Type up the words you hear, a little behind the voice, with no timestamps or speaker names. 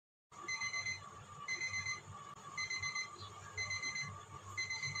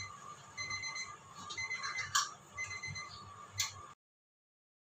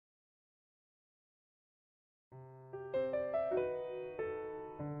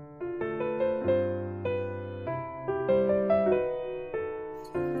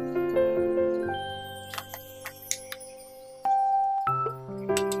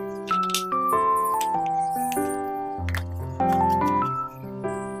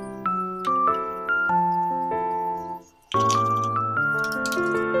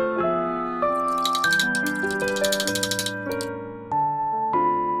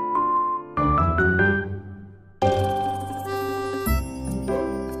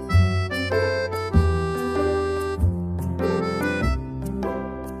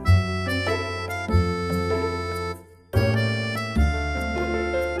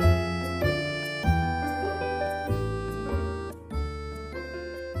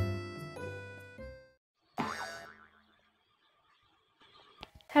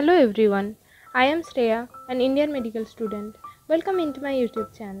Hello everyone, I am Shreya, an Indian medical student. Welcome into my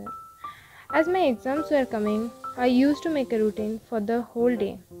YouTube channel. As my exams were coming, I used to make a routine for the whole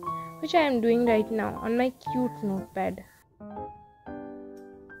day, which I am doing right now on my cute notepad.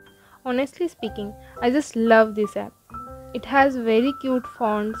 Honestly speaking, I just love this app. It has very cute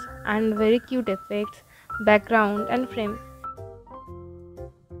fonts and very cute effects, background and frame.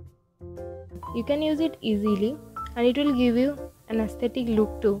 You can use it easily and it will give you an aesthetic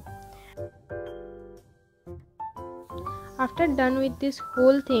look too. After done with this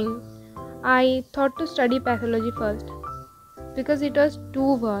whole thing, I thought to study pathology first because it was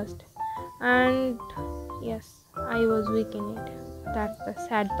too vast, and yes, I was weak in it. That's the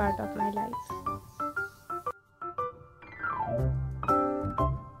sad part of my life.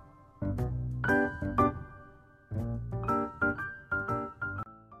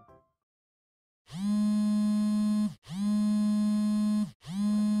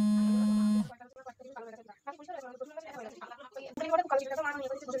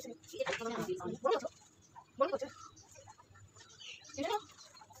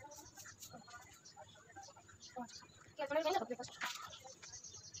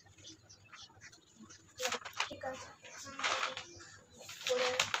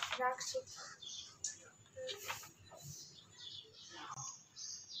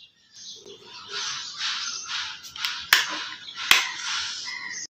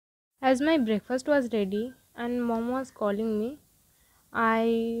 As my breakfast was ready and mom was calling me,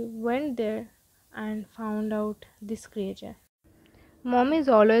 I went there and found out this creature. Mom is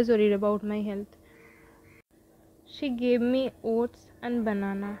always worried about my health. She gave me oats and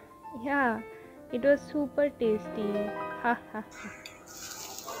banana. Yeah, it was super tasty. Ha ha ha.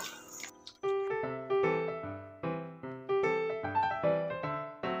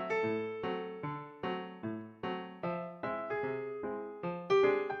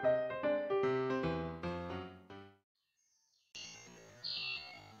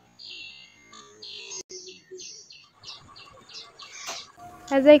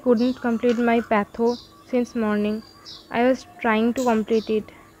 As I couldn't complete my patho since morning, I was trying to complete it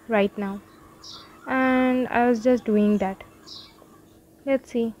right now. And I was just doing that.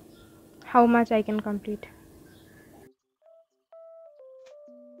 Let's see how much I can complete.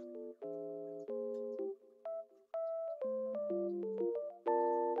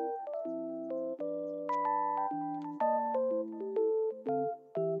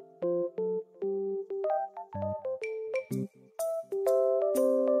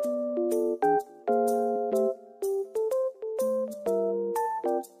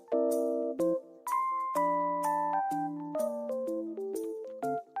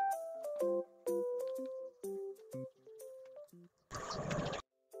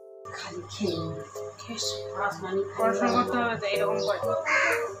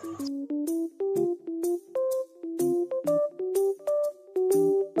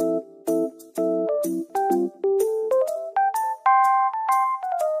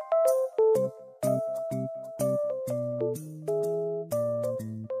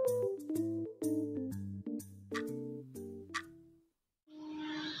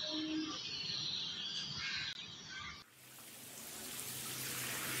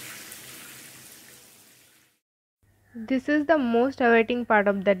 This is the most awaiting part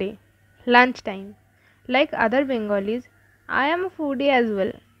of the day, lunchtime. Like other Bengalis, I am a foodie as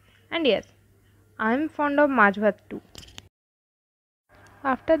well. And yes, I am fond of mach bhat too.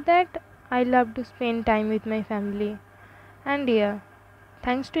 After that, I love to spend time with my family. And yeah,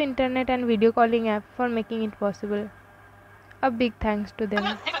 thanks to internet and video calling app for making it possible. A big thanks to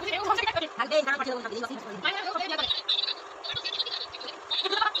them.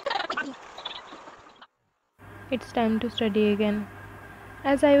 It's time to study again.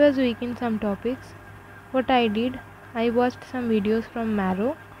 As I was weak in some topics, what I did, I watched some videos from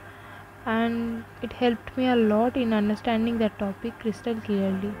Marrow and it helped me a lot in understanding that topic crystal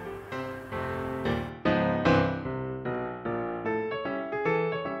clearly.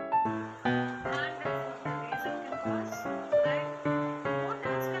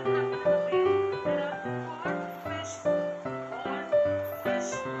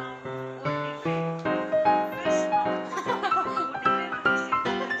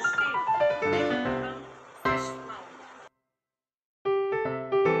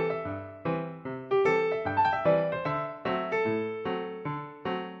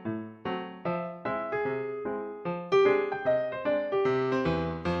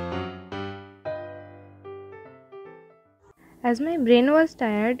 As my brain was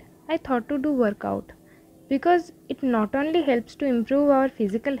tired, I thought to do workout because it not only helps to improve our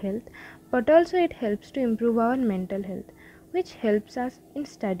physical health but also it helps to improve our mental health. which helps us in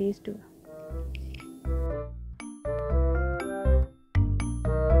studies too.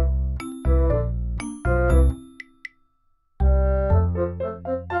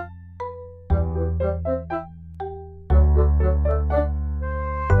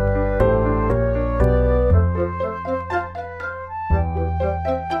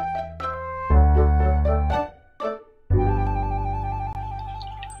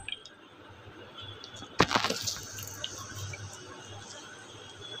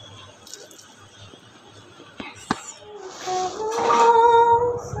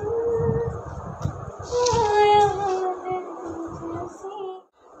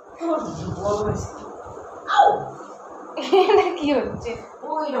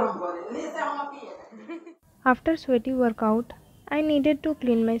 After sweaty workout, I needed to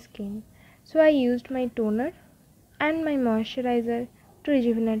clean my skin, so I used my toner and my moisturizer to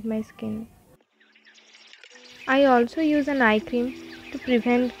rejuvenate my skin. I also use an eye cream to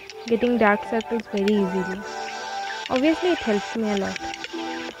prevent getting dark circles very easily. Obviously, it helps me a lot.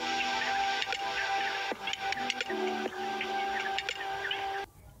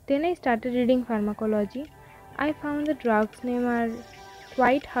 Then I started reading pharmacology. I found the drugs' names are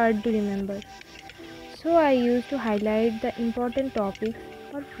quite hard to remember. So I used to highlight the important topics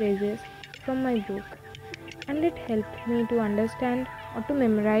or phrases from my book, and it helped me to understand or to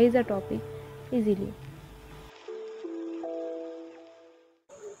memorize a topic easily.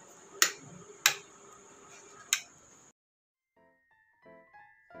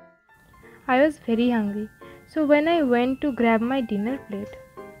 I was very hungry, so when I went to grab my dinner plate,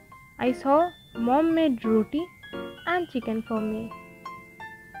 I saw mom made roti and chicken for me.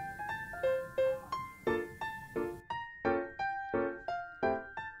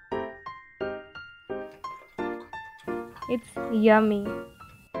 It's yummy.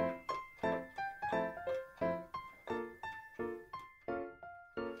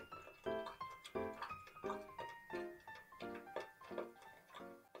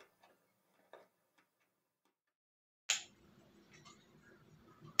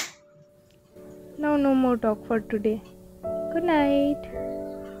 Now, no more talk for today. Good night.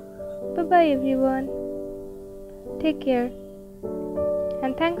 Bye bye, everyone. Take care.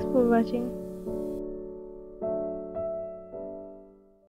 And thanks for watching.